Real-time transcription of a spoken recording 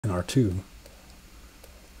R2,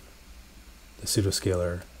 the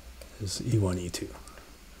pseudoscalar is E1, E2.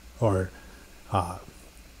 Or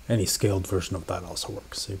any scaled version of that also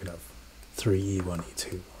works. So you could have 3, E1,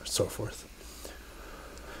 E2, or so forth.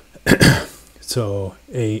 So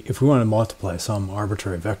if we want to multiply some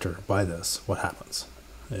arbitrary vector by this, what happens?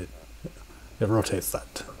 It rotates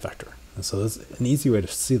that vector. And so an easy way to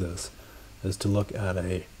see this is to look at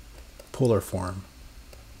a polar form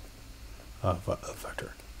of a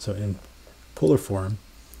vector. So in polar form,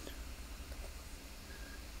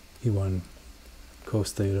 E1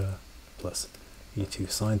 cos theta plus E2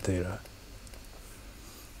 sine theta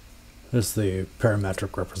is the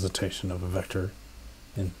parametric representation of a vector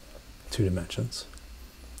in 2 dimensions.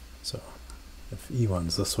 So if E1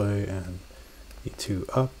 is this way and E2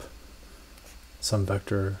 up, some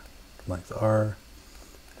vector, length r,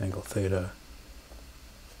 angle theta,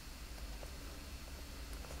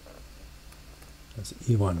 is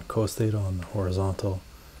E1 cos theta on the horizontal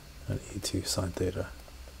and E2 sine theta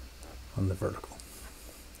on the vertical.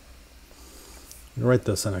 You can write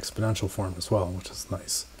this in exponential form as well, which is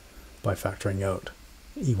nice, by factoring out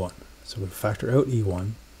E1. So we factor out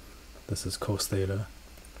E1, this is cos theta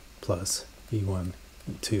plus E1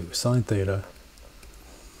 E2 sine theta,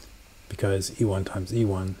 because E1 times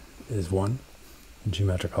E1 is 1 in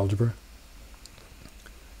geometric algebra.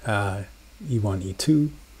 E1 E2,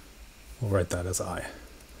 we'll write that as I.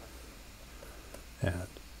 And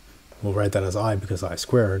we'll write that as I because I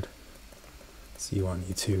squared. It's E1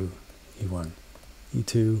 E2, E1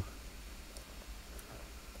 E2,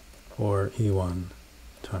 or E1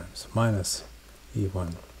 times minus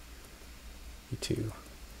E1 E2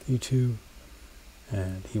 E2,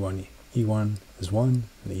 and E1 E1 is 1,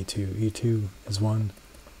 and E2 E2 is 1,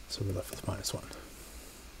 so we're left with minus 1.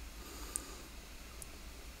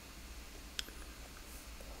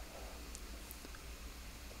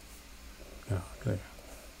 Okay.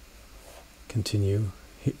 Continue.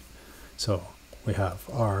 So we have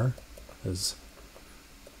R is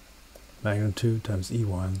magnitude times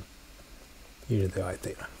E1 e to the I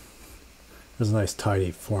theta. There's a nice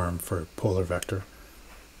tidy form for polar vector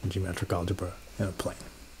in geometric algebra in a plane,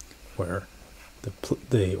 where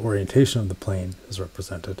the orientation of the plane is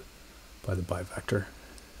represented by the bivector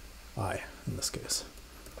I in this case.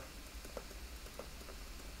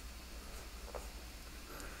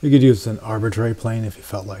 You could use an arbitrary plane if you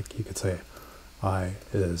felt like. You could say I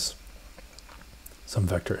is some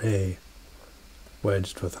vector A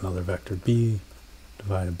wedged with another vector B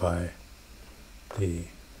divided by the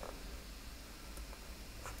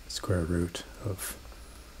square root of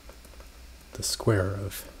the square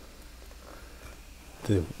of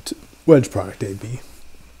the wedge product AB.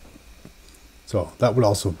 So that would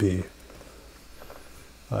also be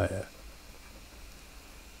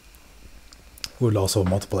would also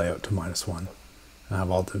multiply out to minus 1 and have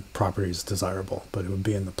all the properties desirable, but it would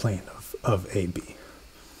be in the plane of AB.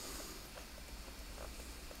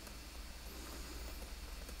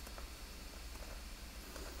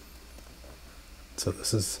 So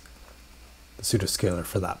this is the pseudoscalar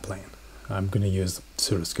for that plane. I'm going to use the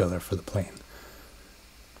pseudoscalar for the plane.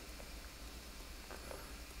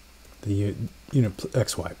 The unit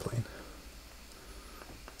xy plane.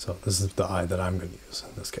 So this is the I that I'm going to use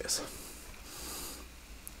in this case.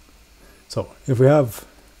 So if we have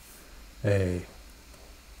a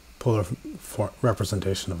polar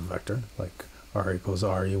representation of a vector, like r equals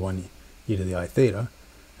r e1 e to the I theta,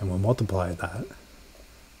 and we'll multiply that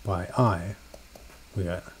by I, we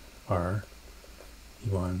get r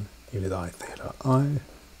e1 e to the I theta I,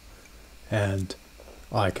 and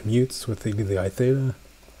I commutes with e to the I theta,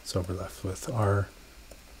 so we're left with r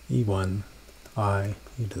e1 I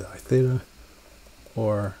e to the I theta,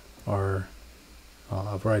 or r,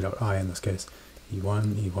 I'll write out I in this case,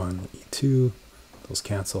 e1, e1, e2, those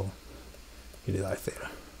cancel, e to the I theta.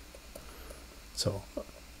 So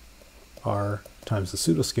r times the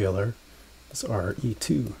pseudoscalar is r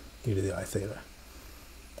e2 e to the I theta,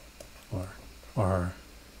 or r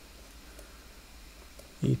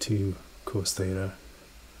e2 cos theta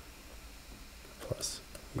plus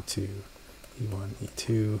e2 e1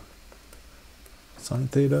 e2 sine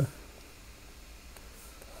theta,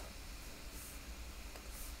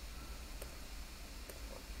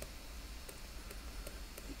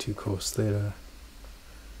 e2 cos theta,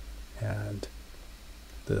 and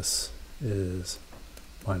this is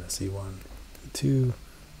minus e1 e2,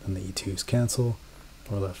 and the e2's cancel.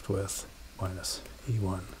 We're left with minus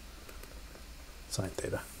e1 sine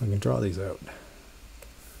theta. We can draw these out.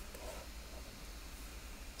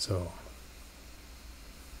 So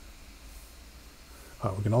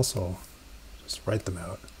we can also just write them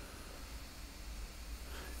out.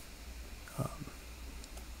 Okay,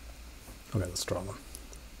 let's draw them.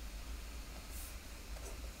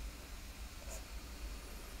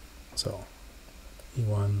 So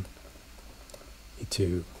E1,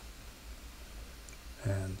 E2,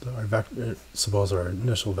 and our vector, suppose our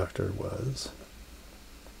initial vector was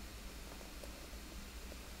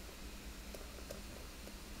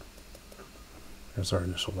here's our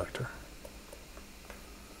initial vector.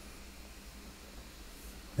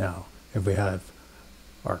 Now, if we have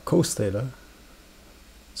our cos theta,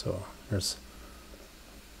 so here's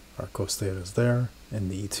our cos theta is there in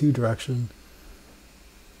the E2 direction,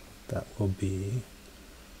 that will be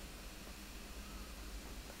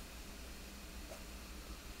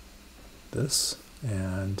this,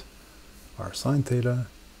 and our sine theta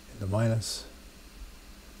in the minus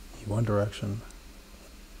E1 direction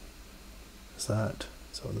is that.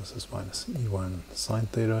 So this is minus E1 sine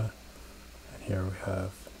theta, and here we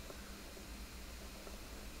have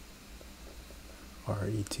our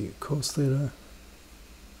E2 cos theta.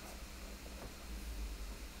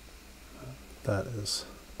 That is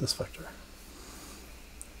this vector.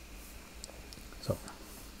 So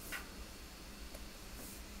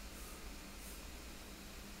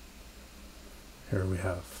here we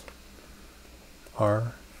have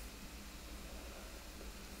R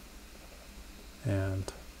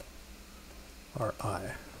and our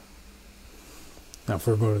I. Now if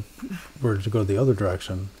we're to go the other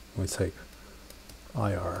direction, we take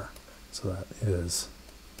IR, so that is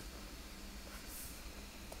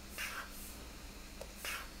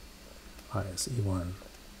I is E1,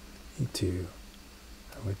 E2,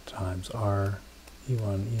 and we times R,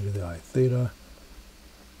 E1 e to the I theta,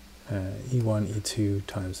 and E1, E2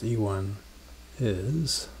 times E1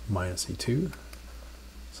 is minus E2,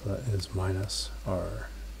 so that is minus R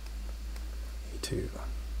E2 e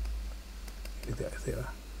to the I theta,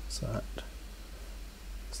 so that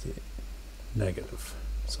is the negative.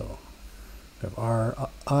 So we have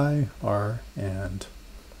R, and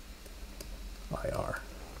IR.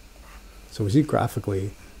 So we see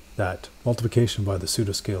graphically that multiplication by the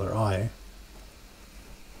pseudoscalar I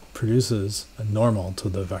produces a normal to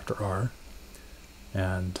the vector R,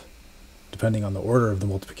 and depending on the order of the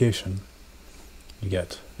multiplication, you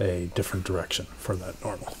get a different direction for that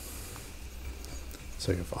normal.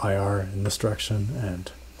 So you have IR in this direction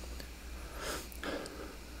and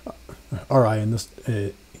RI in this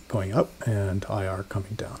going up and IR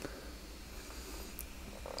coming down.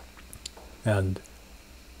 And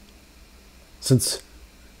since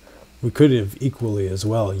we could have equally as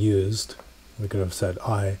well used, we could have said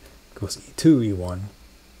I equals E2 E1,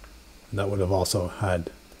 and that would have also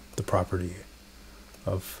had the property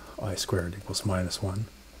of I squared equals minus 1.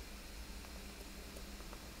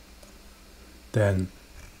 Then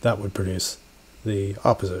that would produce the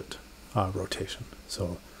opposite rotation.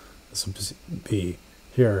 So this would be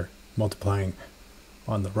here multiplying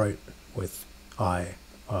on the right with I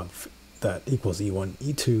of that equals E1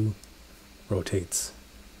 E2 rotates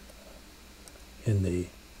in the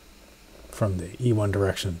from the E1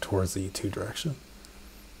 direction towards the E2 direction.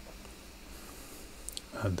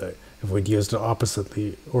 And if we'd used an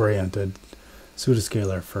oppositely oriented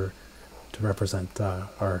pseudoscalar to represent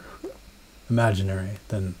our imaginary,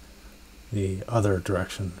 then the other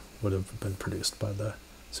direction would have been produced by the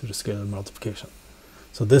pseudoscalar multiplication.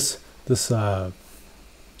 So this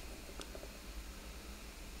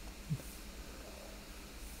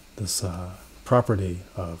property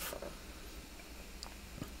of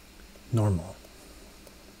normal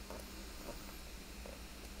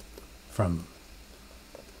from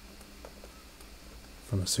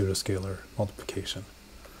a pseudoscalar multiplication,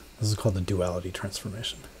 this is called the duality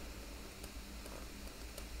transformation.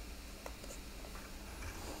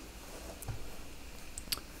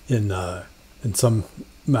 In some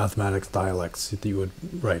mathematics dialects, you would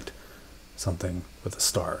write something with a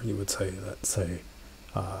star. You would say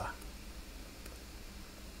I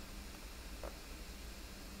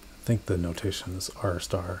think the notation is R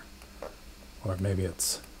star, or maybe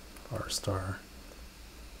it's R star,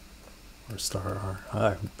 or star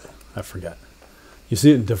R. I forget. You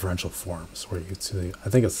see it in differential forms where you could see, I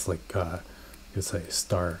think it's like, you could say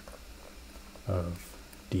star of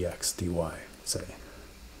dx dy, say.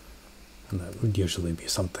 And that would usually be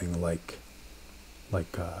something like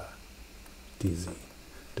dz,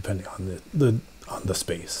 depending on the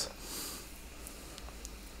space.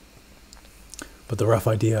 But the rough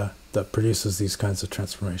idea that produces these kinds of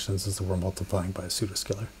transformations is that we're multiplying by a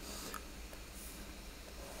pseudoscalar.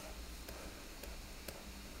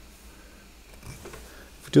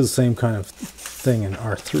 If we do the same kind of thing in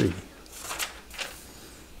R3,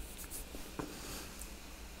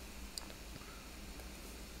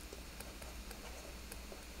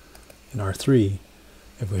 in R3,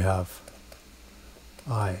 if we have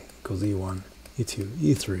I equals E1, E2,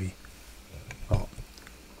 E3, well,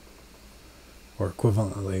 or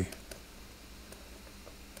equivalently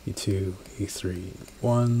E2, E3,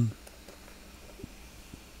 E1,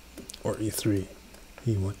 or E3,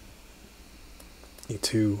 E1,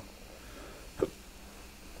 E2.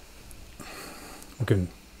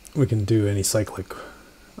 We can do any cyclic.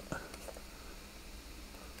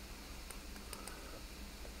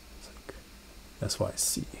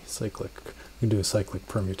 SYC, cyclic. We can do cyclic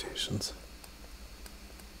permutations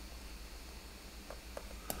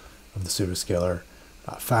of the pseudoscalar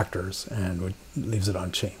factors, and it leaves it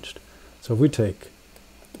unchanged. So if we take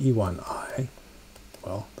E1I,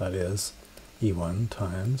 well, that is E1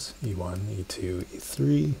 times E1, E2,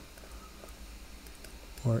 E3,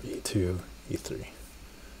 or E2, E3.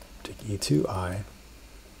 Take E2I,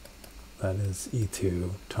 that is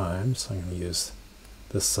E2 times, I'm going to use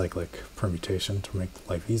this cyclic permutation to make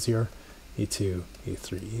life easier, E2,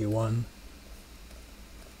 E3, E1,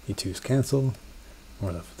 E2's cancel, and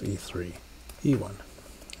we're left with E3, E1.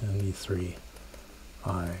 And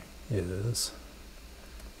E3I is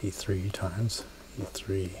E3 times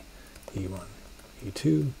E3, E1,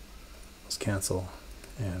 E2, let's cancel,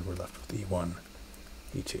 and we're left with E1,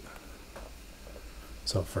 E2.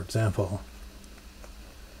 So for example,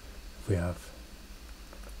 if we have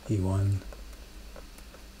E1,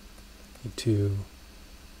 E2,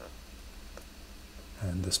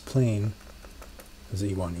 and this plane is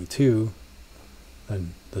E1, E2,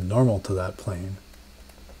 then the normal to that plane,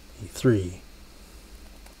 E3,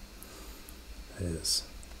 is,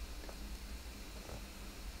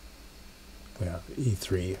 we have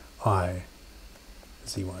E3I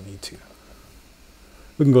is E1, E2.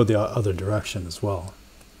 We can go the other direction as well.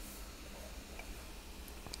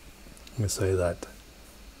 I'm going to say that,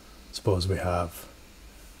 suppose we have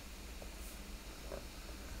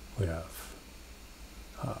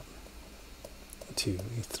E2,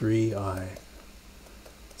 E3I,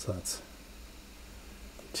 so that's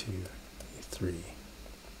E2, E3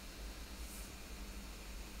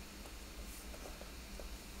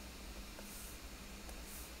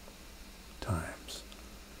 times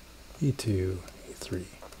E2, E3,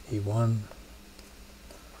 E1.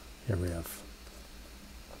 Here we have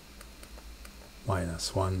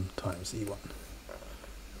minus 1 times E1.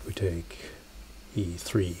 If we take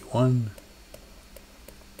E3, E1,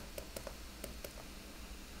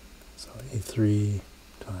 so E3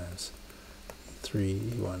 times E3,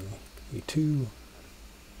 E1, E2.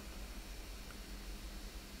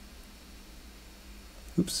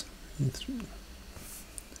 Oops, E3.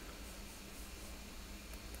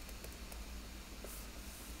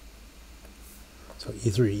 So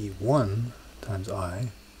E3, E1 times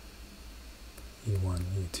I, E1,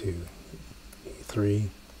 E2, E3,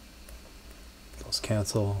 those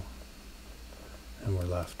cancel, and we're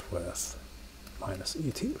left with minus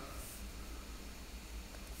E2.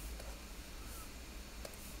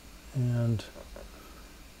 And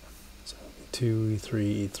so E2,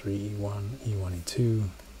 E3, E3, E1, E1, E2.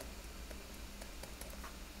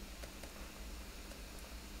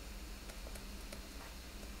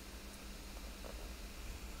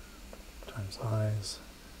 Times I's,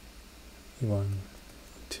 E1,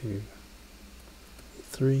 E2,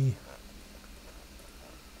 E3.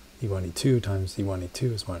 E1, E2 times E1,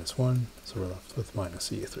 E2 is minus 1, so we're left with minus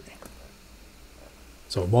E3.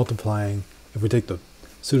 So multiplying, if we take the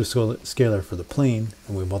pseudoscalar for the plane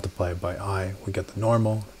and we multiply it by I, we get the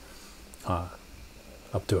normal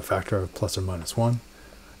up to a factor of plus or minus 1.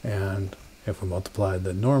 And if we multiply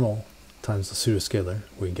the normal times the pseudoscalar,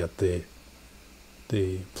 we get the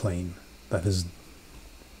plane that is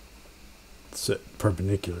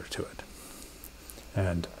perpendicular to it.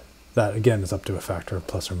 And that again is up to a factor of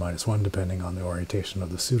plus or minus 1 depending on the orientation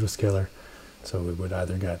of the pseudoscalar. So we would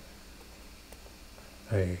either get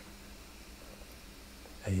a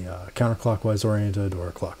counterclockwise oriented or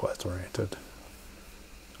a clockwise oriented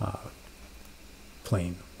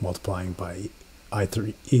plane multiplying by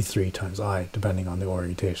E3 times I depending on the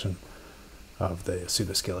orientation of the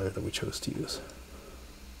pseudoscalar that we chose to use.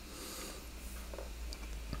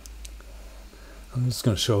 I'm just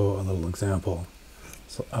going to show a little example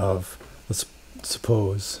of, let's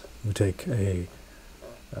suppose we take an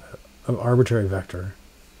arbitrary vector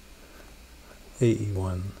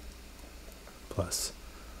AE1 plus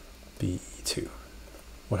BE2.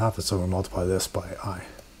 What happens, so we multiply this by I.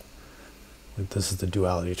 This is the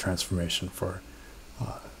duality transformation for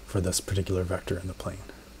this particular vector in the plane.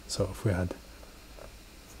 So if we had,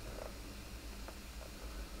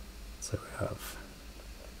 so we have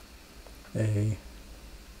A,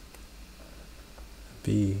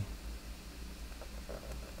 B,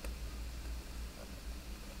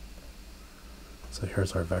 So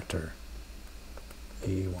here's our vector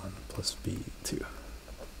a1 plus b2.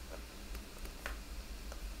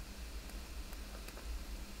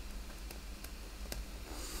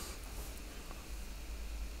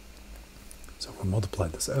 So if we multiply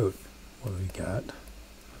this out, what do we get?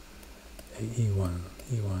 e1,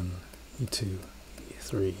 e1, e2,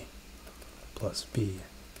 e3 plus b,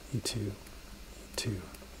 e2, e2,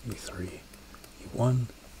 e3, e1,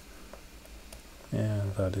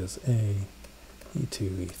 and that is a,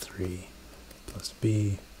 e2, e3 plus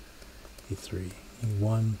b, e3,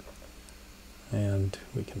 e1, and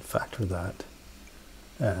we can factor that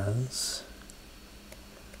as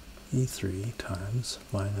e3 times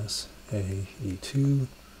minus a, e2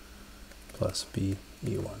 plus b,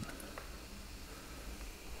 e1.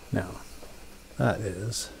 Now, that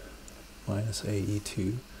is minus a,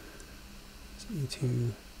 e2, so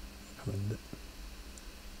e2,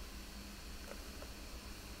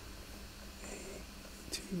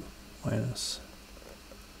 a2 minus,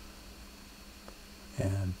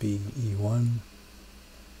 and b, e1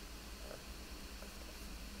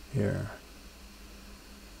 here.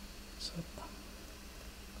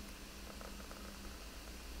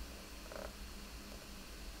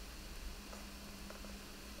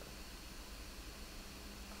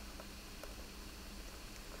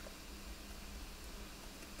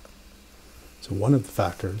 So one of the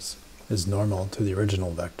factors is normal to the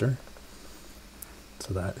original vector.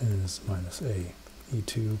 So that is minus a,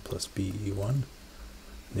 e2 plus b, e1.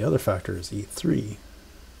 The other factor is e3.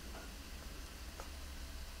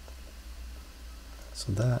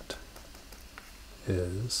 So that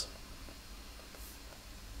is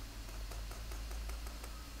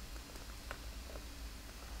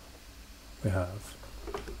we have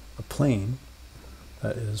a plane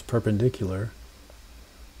that is perpendicular.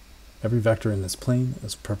 Every vector in this plane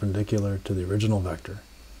is perpendicular to the original vector.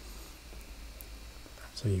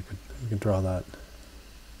 So you could draw that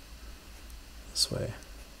this way.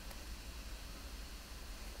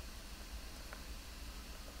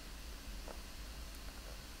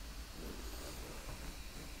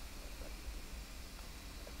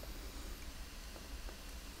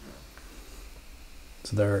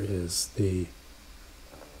 So there is the,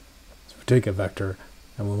 so we take a vector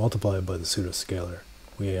and we multiply it by the pseudoscalar.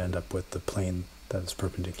 We end up with the plane that is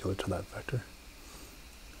perpendicular to that vector.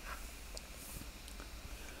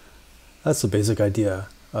 That's the basic idea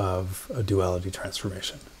of a duality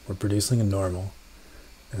transformation. We're producing a normal,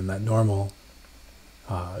 and that normal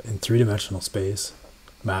in three-dimensional space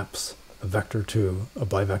maps a vector to a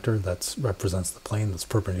bivector that represents the plane that's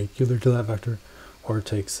perpendicular to that vector, or it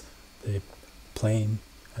takes the plane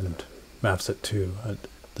and maps it to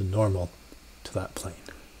the normal to that plane.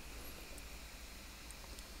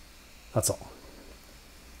 That's all.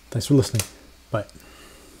 Thanks for listening. Bye.